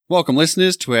Welcome,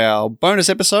 listeners, to our bonus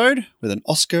episode with an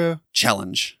Oscar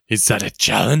challenge. Is that a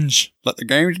challenge? Let the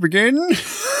games begin.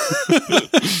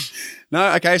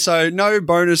 So no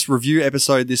bonus review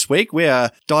episode this week. We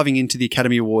are diving into the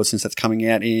Academy Awards since that's coming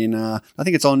out in, I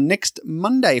think it's on next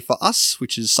Monday for us,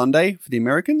 which is Sunday for the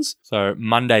Americans. So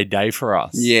Monday day for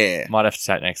us. Yeah. Might have to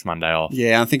take next Monday off.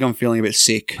 Yeah, I think I'm feeling a bit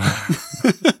sick.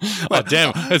 Oh,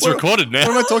 damn. It's recorded now.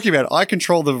 What am I talking about? I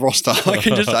control the roster. I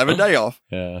can just have a day off.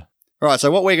 Yeah. All right,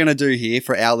 so what we're going to do here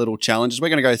for our little challenge is we're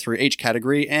going to go through each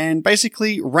category and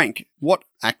basically rank what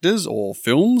actors or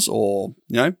films or,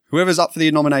 whoever's up for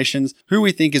the nominations, who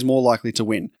we think is more likely to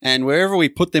win. And wherever we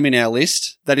put them in our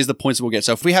list, that is the points that we'll get.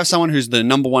 So if we have someone who's the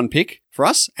number one pick for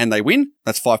us and they win,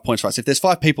 that's 5 points for us. If there's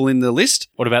 5 people in the list...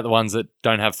 What about the ones that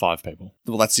don't have 5 people?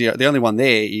 Well, that's the only one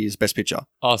there is Best Picture.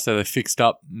 Oh, so they fixed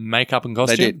up makeup and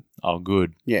costume? They did. Oh,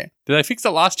 good. Yeah. Did they fix it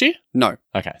last year? No.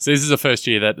 Okay, so this is the first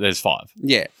year that there's 5.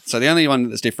 Yeah. So the only one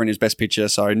that's different is Best Picture.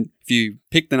 So if you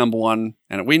pick the number one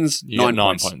and it wins, You 9 get 9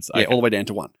 points. points. Yeah, Okay. all the way down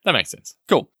to 1. That makes sense.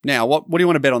 Cool. Now, what do you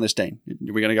want to bet on this, Dean?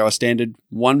 Are we going to go a standard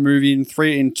one movie in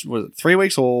 3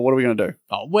 weeks, or what are we going to do?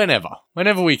 Oh,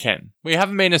 whenever we can. We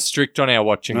haven't been as strict on our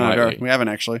watching lately. We haven't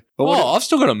actually. But I've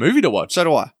still got a movie to watch. so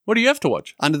do I. What do you have to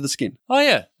watch? Under the Skin. Oh,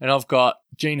 yeah. And I've got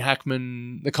Gene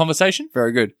Hackman, The Conversation.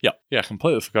 Very good. Yeah, I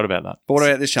completely forgot about that. But what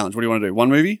about this challenge? What do you want to do? One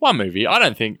movie? One movie. I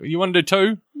don't think. You want to do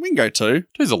 2? We can go 2.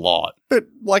 2's a lot. But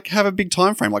have a big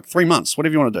time frame, like 3 months,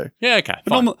 whatever you want to do. Yeah, okay.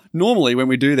 But Fine. normally when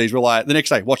we do these, we're like, the next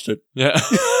day, watched it. Yeah.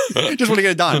 Just want to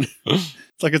get it done.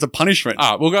 It's like it's a punishment.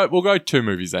 All right, we'll go 2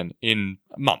 movies then in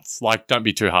months. Like, don't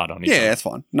be too hard on each Yeah, other. that's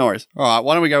fine. No worries. All right,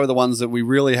 why don't we go with the ones that we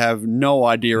really have no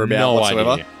idea about No whatsoever.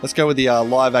 idea. Let's go with the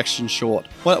live action short.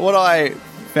 What I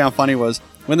found funny was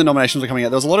when the nominations were coming out,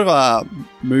 there was a lot of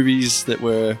movies that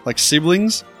were like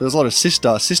siblings. There was a lot of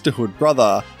sisterhood,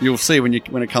 brother. You'll see when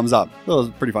it comes up. That was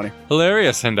pretty funny.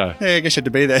 Hilarious, Hendo. Yeah, I guess you had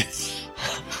to be there.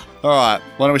 All right,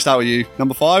 why don't we start with you?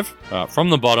 Number 5? From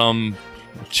the bottom,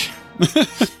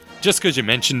 just because you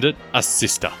mentioned it, a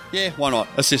sister. Yeah, why not?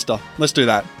 A sister. Let's do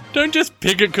that. Don't just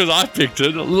pick it because I picked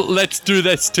it. Let's do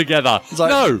this together. like-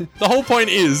 No, the whole point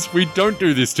is we don't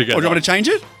do this together. Oh, do you want me to change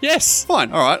it? Yes.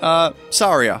 Fine. All right.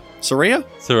 Saria. Saria?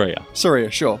 Saria.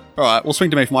 Sure. All right, we'll swing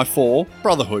to me for my 4.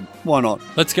 Brotherhood. Why not?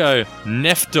 Let's go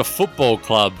Nefta Football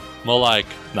Club. More like,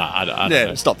 I don't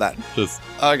know. Stop that. Just,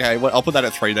 Okay, well, I'll put that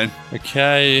at 3 then.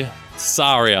 okay,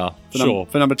 Saria. Sure.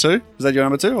 For number 2? Is that your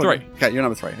number 2? Or 3. Okay, you're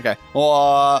number 3. Okay.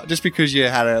 Well, just because you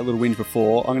had a little whinge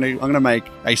before, I'm gonna make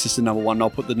A Sister number 1. And I'll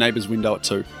put The Neighbour's Window at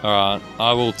 2. All right,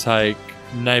 I will take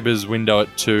Neighbour's Window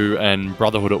at 2 and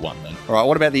Brotherhood at 1 then. All right.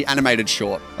 What about the animated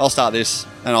short? I'll start this,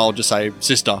 and I'll just say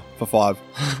Sister for 5.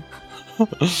 All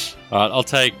right, I'll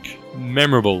take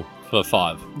Memorable for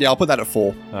 5. Yeah, I'll put that at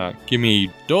 4. Give me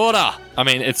Daughter. I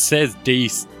mean, it says D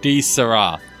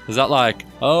Sarah. Is that like,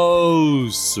 oh,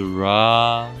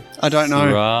 Sarah? I don't know.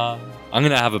 Sarah? I'm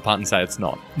going to have a punt and say it's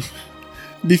not.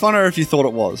 It'd be funner if you thought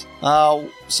it was.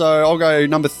 So I'll go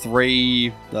number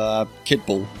 3, Kit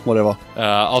Bull, whatever.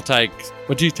 I'll take,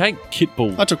 what do you take? Kit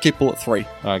Bull. I took Kit Bull at 3.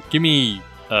 Give me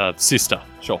Sister.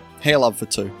 Sure. Hair Love for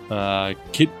 2.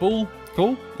 Kit Bull.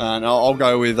 Cool. And I'll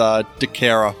go with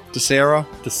DeCara. DeSarah?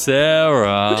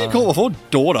 DeSarah. What did you call it before?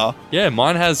 Daughter? Yeah,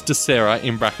 mine has DeSarah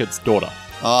in brackets daughter.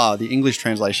 Ah, the English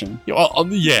translation.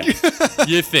 Yeah.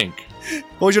 You think.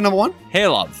 What was your number 1? Hair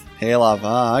Love. Hair Love.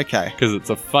 Ah, okay. Because it's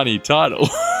a funny title.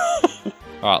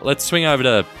 All right, let's swing over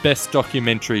to Best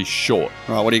Documentary Short.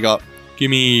 All right, what do you got?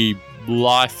 Give me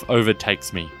Life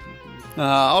Overtakes Me.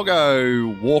 I'll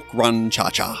go Walk, Run,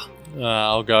 Cha-Cha.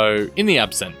 I'll go In the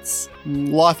Absence.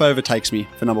 Life Overtakes Me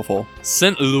for number 4.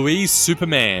 St. Louis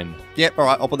Superman. Yep, all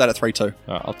right, I'll put that at 3 too.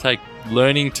 All right, I'll take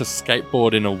Learning to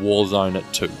Skateboard in a War Zone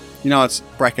at 2. You know, it's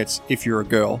brackets if you're a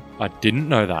girl. I didn't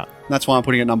know that. That's why I'm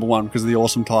putting it number 1, because of the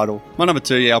awesome title. My number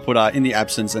 2, I'll put In the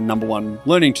Absence, and number 1,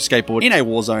 Learning to Skateboard in a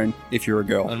War Zone if you're a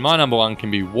girl. And my number 1 can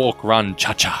be Walk, Run,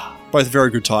 Cha-Cha. Both very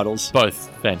good titles. Both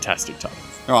fantastic titles.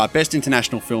 All right, best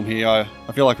international film here.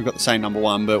 I feel like we've got the same number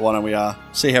 1, but why don't we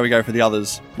see how we go for the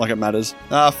others, like it matters.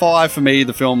 5 for me,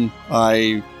 the film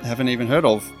I haven't even heard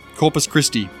of. Corpus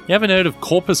Christi. You haven't heard of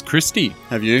Corpus Christi?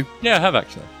 Have you? Yeah, I have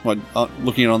actually. What,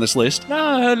 looking on this list? No,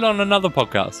 I heard it on another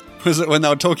podcast. Was it when they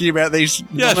were talking about these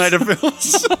Yes. nominated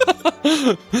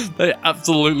films? They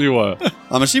absolutely were.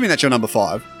 I'm assuming that's your number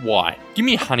 5, Why? Give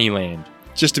me Honeyland.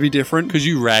 just to be different. Because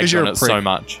you ragged you're on a it prick. so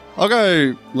much. I'll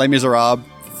go Les Miserables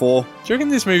for 4. Do you reckon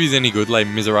this movie's any good, Les I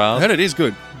Miserables? heard it is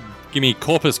good. Give me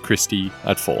Corpus Christi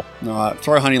at 4. All right,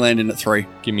 throw Honeyland in at 3.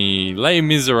 Give me Les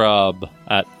Miserables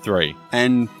at 3.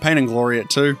 And Pain and Glory at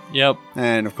 2. Yep.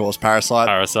 And, of course, Parasite.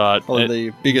 Parasite. Probably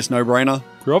the biggest no-brainer.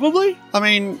 Probably. I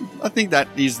mean, I think that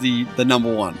is the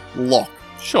number one. Lock.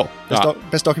 Sure.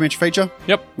 Best documentary feature?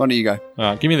 Yep. Why don't you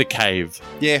go? Give me The Cave.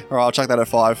 Yeah, all right, I'll chuck that at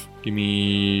 5. Give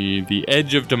me The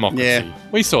Edge of Democracy. Yeah.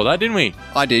 We saw that, didn't we?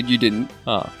 I did, you didn't.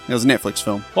 Oh. It was a Netflix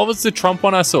film. What was the Trump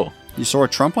one I saw? You saw a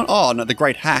Trump one? Oh, no, The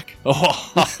Great Hack.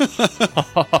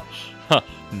 Oh.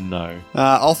 No.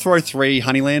 I'll throw 3,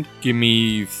 Honeyland. Give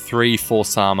me 3 for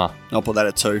Sama. I'll put that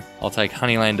at 2. I'll take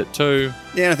Honeyland at 2.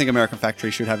 Yeah, I think American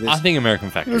Factory should have this. I think American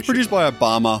It Factory was produced by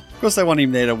Obama. Of course, they want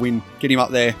him there to win, get him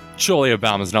up there. Surely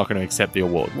Obama's not going to accept the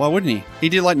award. Why wouldn't he? He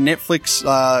did like Netflix.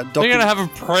 They're going to have a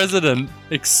president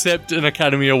accept an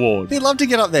Academy Award. He'd love to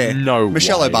get up there. No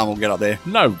Michelle way. Obama will get up there.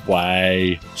 No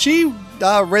way. She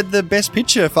read the best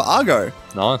picture for Argo.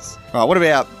 Nice. All right, what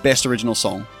about best original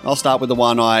song? I'll start with the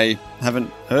one I haven't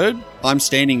heard. I'm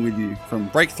Standing With You from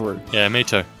Breakthrough. Yeah, me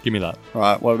too. Give me that. All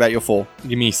right, what about your 4?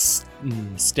 Give me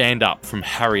Stand Up from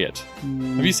Harriet.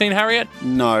 Have you seen Harriet?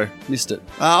 No, missed it.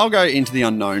 I'll go Into the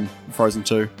Unknown, Frozen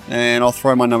 2. And I'll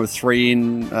throw my number 3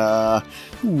 in the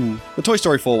Toy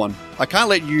Story 4 one. I Can't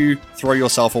Let You Throw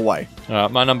Yourself Away.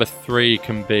 My number 3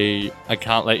 can be I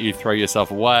Can't Let You Throw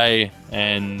Yourself Away,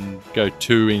 and go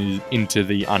 2 Into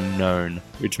the Unknown,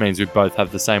 which means we both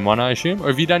have the same one, I assume. Or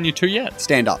have you done your 2 yet?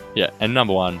 Stand Up. Yeah, and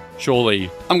number 1, surely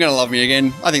I'm Gonna Love Me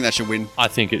Again. I think that should win. I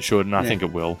think it should, and I think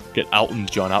it will. Get Elton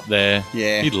John up there.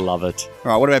 Yeah. He'd love it.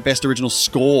 All right, what about best original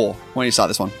score? Why don't you start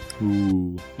this one?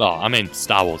 Ooh. Oh, I mean,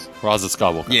 Star Wars. Rise of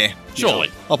Skywalker. Yeah. Surely.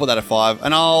 Yeah, I'll put that at 5.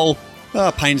 And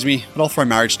pains me, but I'll throw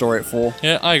Marriage Story at 4.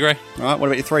 Yeah, I agree. All right, what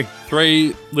about your 3?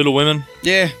 3 Little Women,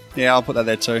 Yeah, I'll put that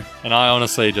there too. and I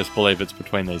honestly just believe it's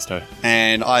between these 2.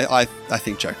 And I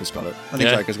think Joker's got it. I think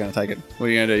Yeah. Joker's going to take it. What are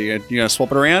you going to do? You going to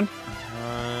swap it around?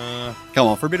 Come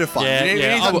on, for a bit of fun. Yeah, We need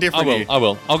I something will, different here. I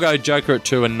will. I'll go Joker at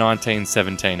 2 and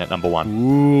 1917 at number 1.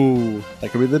 Ooh,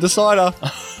 that could be the decider.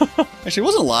 Actually, it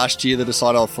wasn't last year the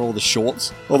decider for all the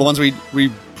shorts? Or the ones we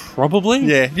Probably?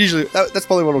 yeah, usually, that's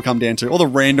probably what it'll come down to. All the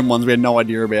random ones we had no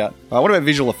idea about. What about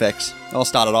visual effects? I'll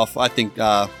start it off. I think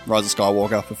Rise of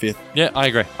Skywalker for 5th. Yeah, I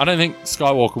agree. I don't think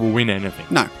Skywalker will win anything.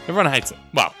 No. Everyone hates it.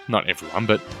 Well, not everyone,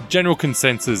 but general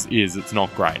consensus is it's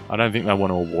not great. I don't think they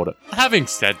want to award it. Having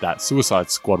said that,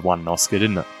 Suicide Squad won an Oscar,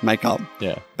 didn't it? Makeup.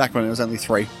 Yeah. Back when it was only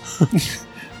 3.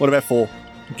 What about 4?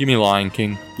 Give me Lion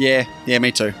King. Yeah,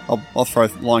 me too. I'll throw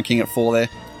Lion King at 4 there.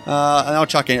 And I'll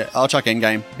chuck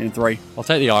Endgame in 3. I'll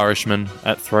take The Irishman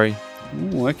at 3.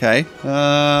 Ooh, okay.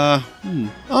 I'm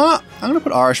going to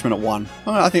put Irishman at 1.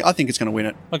 I think it's going to win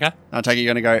it. Okay. I take it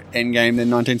you're going to go Endgame then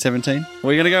 1917.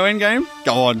 Are you going to go Endgame?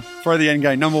 Go on. Throw the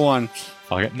Endgame, number 1.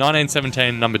 Okay.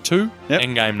 1917, number 2. Yep.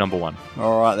 Endgame, number 1.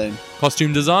 All right then.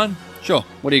 Costume design? Sure.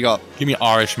 What do you got? Give me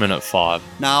Irishman at 5.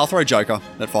 Nah, I'll throw Joker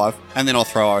at 5. And then I'll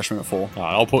throw Irishman at 4. All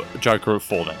right, I'll put Joker at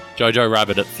 4 then. Jojo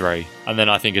Rabbit at 3. And then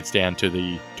I think it's down to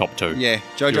the top 2. Yeah, You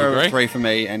Jojo agree? at 3 for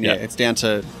me. And yeah, Yeah. it's down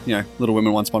to, Little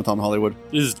Women Once Upon a Time in Hollywood.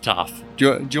 This is tough. Do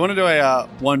you want to do a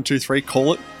 1, 2, 3,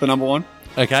 call it for number 1?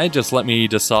 Okay, just let me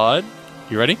decide.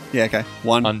 You ready? Yeah, okay.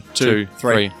 1, 1, 2, 2,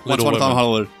 3. 3. Once Upon a Time in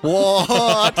Hollywood.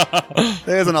 What?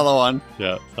 There's another one.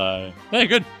 Yeah, so yeah,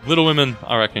 good. Little Women,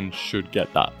 I reckon, should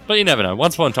get that. But you never know.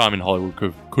 Once Upon a Time in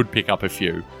Hollywood could pick up a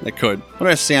few. They could. What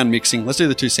about sound mixing? Let's do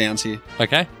the 2 sounds here.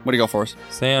 Okay, What do you got for us?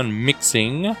 sound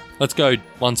mixing. Let's go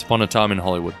Once Upon a Time in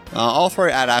Hollywood. I'll throw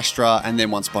Ad Astra and then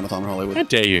Once Upon a Time in Hollywood. How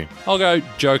dare you? I'll go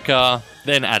Joker,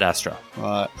 then Ad Astra.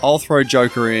 I'll throw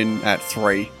Joker in at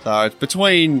 3. So it's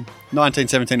between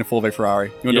 1917 and Ford v Ferrari.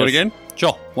 You want to do it Yes. again?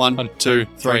 Sure. 1, 2,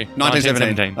 3.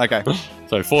 1917. 1917. Okay.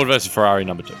 So Ford versus Ferrari,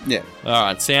 number 2. Yeah, All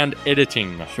right, sound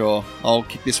editing. sure. I'll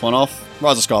kick this one off.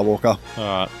 Rise of Skywalker. All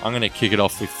right, I'm going to kick it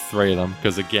off with 3 of them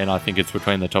because, again, I think it's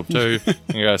between the top 2. I'm going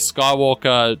to go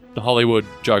Skywalker, Hollywood,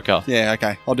 Joker. Yeah,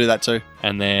 okay. I'll do that too.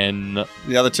 And then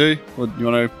The other 2? You want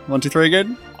to 1, 2, 3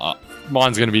 again?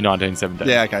 mine's going to be 1917.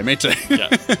 Yeah, okay. Me too. Yeah.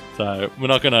 So we're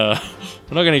not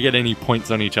gonna get any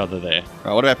points on each other there.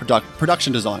 Right, what about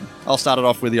production design? I'll start it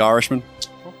off with The Irishman.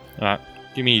 All right,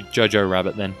 give me Jojo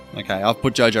Rabbit then. Okay, I'll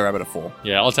put Jojo Rabbit at 4.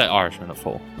 Yeah, I'll take Irishman at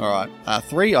 4. All right.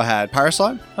 3, I had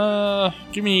Parasite.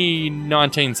 Give me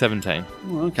 1917.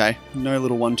 Oh, okay. No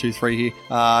little 1, 2, 3 here.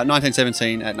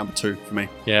 1917 at number 2 for me.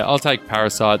 Yeah, I'll take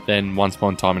Parasite then Once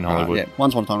Upon a Time in Hollywood. Yeah,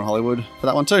 Once Upon a Time in Hollywood for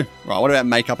that one too. Right, what about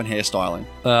makeup and hairstyling?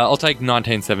 I'll take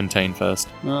 1917 first.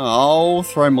 I'll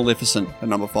throw Maleficent at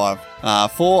number 5.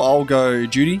 4, I'll go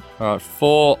Judy. All right,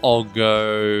 4, I'll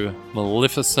go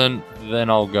Maleficent. Then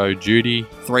I'll go Judy.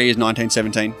 3 is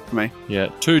 1917 for me. Yeah,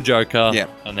 2 Joker. Yeah.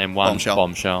 And then 1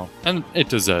 Bombshell. And it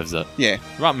deserves it. Yeah.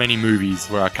 There aren't many movies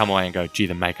where I come away and go, gee,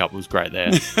 the makeup was great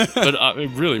there. But it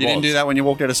really was. You didn't do that when you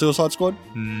walked out of Suicide Squad?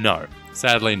 No.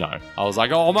 Sadly, no. I was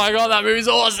like, oh my god, that movie's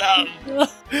awesome.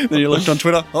 Then you looked on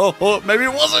Twitter. Oh, maybe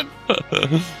it wasn't.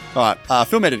 All right,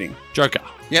 film editing. Joker.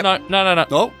 Yep. No.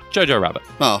 Oh, Jojo Rabbit.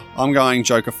 Oh, I'm going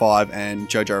Joker 5 and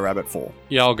Jojo Rabbit 4.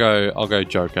 Yeah, I'll go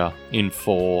Joker in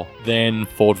 4. Then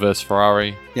Ford vs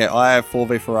Ferrari. Yeah, I have 4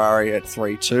 v Ferrari at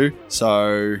 3 too.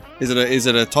 So is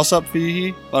it a toss up for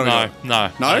you here? No, No?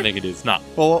 I don't think it is. No.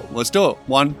 Well, let's do it.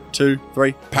 1, 2,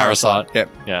 3. Parasite. Yep.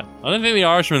 Yeah. I don't think the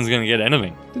Irishman's going to get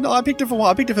anything. No, I picked it for what?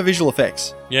 I picked it for visual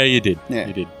effects. Yeah, you did. Yeah.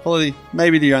 You did. Probably,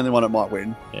 maybe the only one it might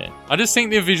win. Yeah. I just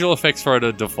think the visual effects for it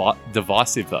are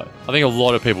divisive, though. I think a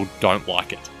lot of people don't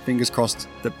like it. Fingers crossed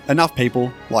that enough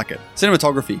people like it.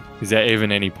 Cinematography. Is there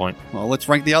even any point? Well, let's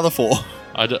rank the other 4.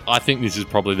 I think this is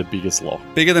probably the biggest lock.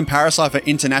 Bigger than Parasite for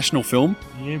international film.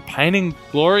 Yeah, Pain and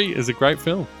Glory is a great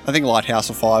film. I think Lighthouse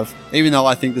a 5. Even though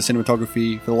I think the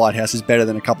cinematography for the Lighthouse is better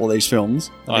than a couple of these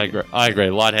films. I agree.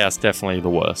 Lighthouse definitely the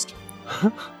worst.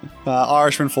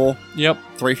 Irishman 4. Yep.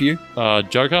 3 for you.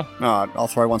 Joker. Alright, I'll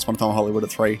throw Once Upon a Time in Hollywood at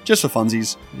 3, just for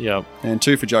funsies. Yep. And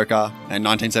 2 for Joker, and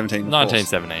 1917.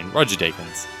 1917. Roger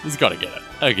Deakins. He's got to get it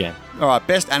again. Alright,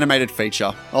 best animated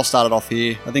feature. I'll start it off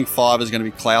here. I think 5 is going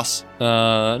to be Klaus.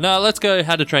 No, let's go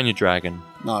How to Train Your Dragon.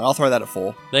 No, I'll throw that at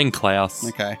 4. Then Klaus.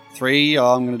 Okay. 3,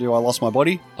 I'm going to do I Lost My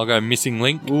Body. I'll go Missing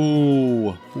Link.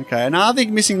 Ooh. Okay, now I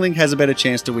think Missing Link has a better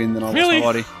chance to win than I Really?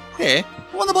 Lost My Body. Yeah.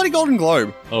 I won the bloody Golden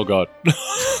Globe. Oh, God.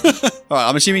 Alright,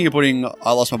 I'm assuming you're putting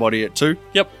I Lost My Body at 2.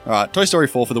 Yep. Alright, Toy Story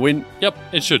 4 for the win. Yep,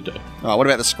 it should do. Alright, what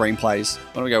about the screenplays?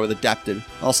 Why don't we go with adapted?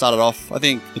 I'll start it off. I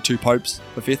think The Two Popes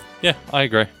for 5th. Yeah, I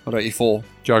agree. What about you 4?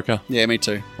 Joker. Yeah, me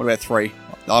too. What about 3?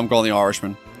 I'm going The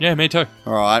Irishman. Yeah, me too.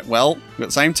 Alright, well, we got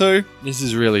the same 2. This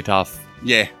is really tough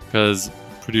Yeah. because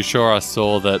pretty sure I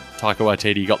saw that Taika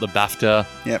Waititi got the BAFTA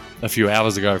Yep. a few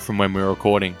hours ago from when we were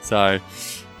recording. So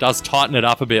does tighten it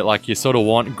up a bit. Like you sort of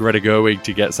want Greta Gerwig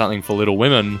to get something for Little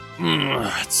Women.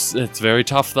 It's very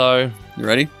tough though. You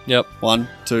ready? Yep. 1,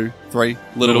 2, 3.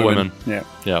 Little Women. Yeah.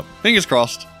 Yep. Fingers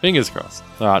crossed. Fingers crossed.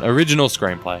 All right. Original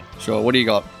screenplay. Sure. What do you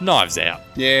got? Knives Out.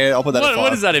 Yeah, I'll put that at 5.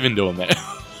 What is that even doing there?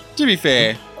 To be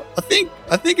fair, I think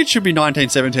it should be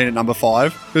 1917 at number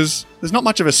 5 because there's not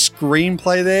much of a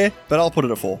screenplay there, but I'll put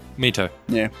it at 4. Me too.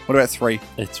 Yeah. What about 3?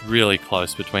 It's really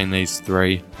close between these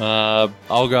 3. I'll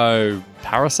go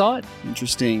Parasite.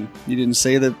 Interesting. You didn't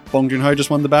see that Bong Joon-ho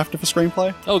just won the BAFTA for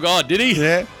screenplay? Oh God, did he?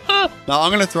 Yeah. No, I'm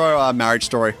going to throw Marriage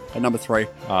Story at number 3.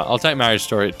 I'll take Marriage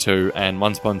Story at 2 and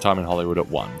Once Upon a Time in Hollywood at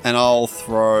 1. And I'll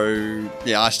throw...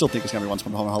 Yeah, I still think it's going to be Once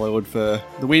Upon a Time in Hollywood for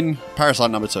the win. Parasite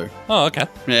number 2. Oh, okay.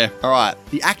 Yeah. All right.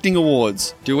 The acting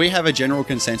awards. Do we have a general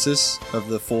consensus of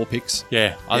the 4 picks?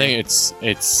 Yeah, I think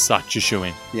it's such a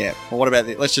shoo-in. Yeah. Well, what about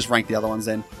let's just rank the other ones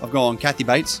then. I've gone Kathy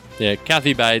Bates. Yeah,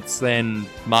 Kathy Bates, then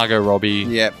Margot Robbie,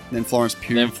 Yeah. Then Florence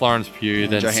Pugh. then Florence Pugh,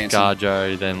 And then Johansson.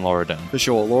 ScarJo, then Laura Dern. For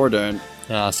sure. Laura Dern.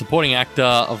 Supporting actor,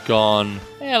 I've gone,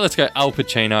 let's go Al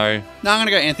Pacino. No, I'm going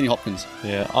to go Anthony Hopkins.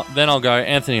 Yeah, then I'll go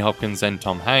Anthony Hopkins and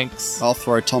Tom Hanks. I'll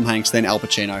throw Tom Hanks, then Al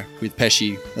Pacino, with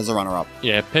Pesci as a runner-up.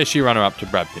 Yeah, Pesci runner-up to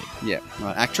Brad Pitt. Yeah.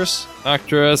 Right. Actress.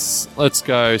 Actress, let's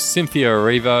go Cynthia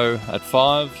Erivo at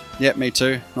 5. Yep, me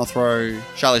too. And I'll throw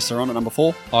Charlize Theron at number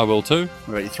 4. I will too. What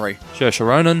about you 3? Saoirse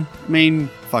Ronan. I mean,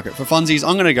 fuck it. For funsies,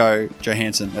 I'm going to go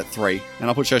Johansson at 3. And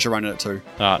I'll put Saoirse Ronan at 2.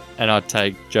 And I'd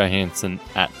take Johansson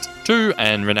at 2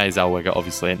 and Renee Zellweger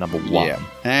obviously at number 1. Yeah.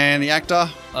 And the actor?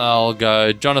 I'll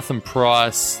go Jonathan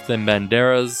Price, then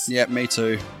Banderas, Yep, me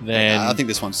too. then I think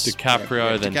this one's...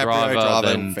 DiCaprio, then DiCaprio, Driver,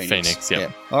 then Phoenix. Yep.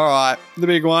 Yeah. All right. The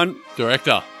big one.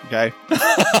 Director. Okay.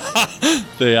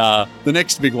 The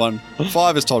next big one.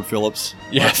 5 is Todd Phillips.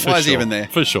 yeah, Why is he even there?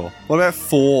 For sure. What about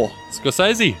 4?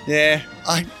 Scorsese. Yeah.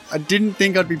 I didn't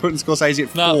think I'd be putting Scorsese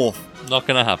at No. 4th. Not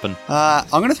gonna happen. I'm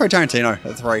going to throw Tarantino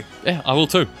at 3. Yeah, I will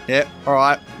too. Yep. All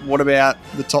right. What about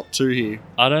the top 2 here?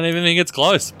 I don't even think it's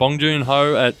close. Bong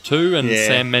Joon-ho at 2 and Yeah.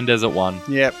 Sam Mendes at 1.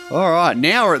 Yep. All right.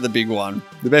 Now we're at the big one.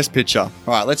 The best picture. All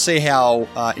right. Let's see how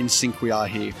in sync we are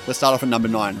here. Let's start off at number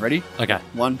 9. Ready? Okay.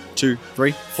 1, 2,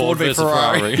 3. Ford v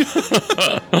Ferrari.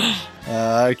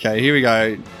 Okay, here we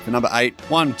go. For number 8.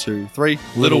 1, 2, 3.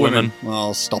 Little Women.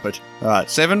 Well, stop it. All right.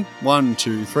 7. 1,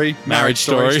 2, 3. Marriage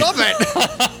Story. Stop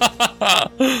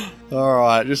it. All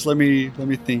right. Just let me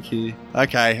think here.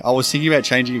 Okay. I was thinking about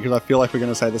changing it because I feel like we're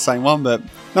going to say the same one, but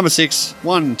number 6.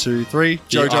 1, 2, 3. The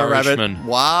Jojo Rabbit. Irishman.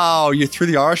 Wow, you threw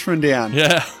the Irishman down.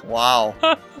 Yeah. Wow.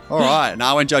 All right.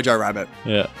 Now I went Jojo Rabbit.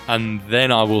 Yeah. And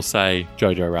then I will say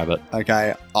Jojo Rabbit.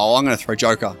 Okay. Oh, I'm going to throw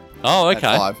Joker Oh, at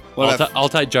okay. 5. What about- I'll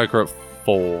take Joker at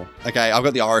 4. Okay, I've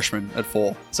got The Irishman at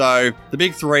 4. So the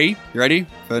big 3. You ready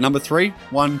for number 3?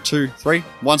 1, 2, 3.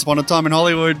 Once Upon a Time in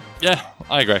Hollywood. Yeah,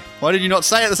 I agree. Why did you not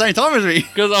say it at the same time as me?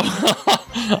 Because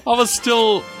I was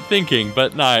still thinking,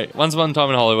 but no. Once Upon a Time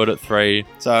in Hollywood at 3.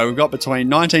 So we've got between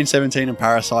 1917 and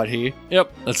Parasite here.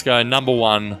 Yep, let's go. Number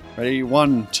 1. Ready?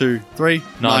 1, 2, 3.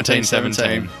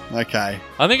 1917. Okay.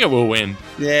 I think it will win,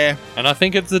 Yeah, and I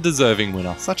think it's a deserving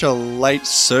winner. such a late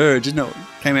surge, isn't it?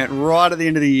 Came out right at the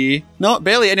end of the year. No,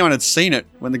 barely anyone had seen it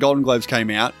when the Golden Globes came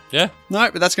out. Yeah. No,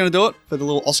 but that's going to do it for the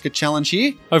little Oscar challenge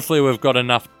here. Hopefully we've got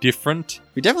enough different.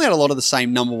 We definitely had a lot of the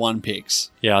same number 1 picks.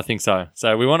 Yeah, I think so.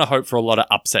 So we want to hope for a lot of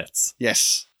upsets,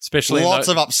 Yes. especially Lots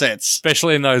in of upsets.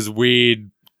 especially in those weird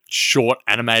short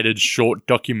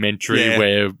documentary Yeah.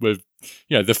 where we've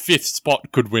the 5th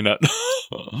spot could win it.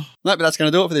 No, but that's going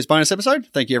to do it for this bonus episode.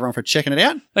 Thank you everyone for checking it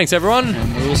out, Thanks everyone.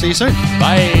 and we'll see you soon.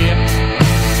 Bye.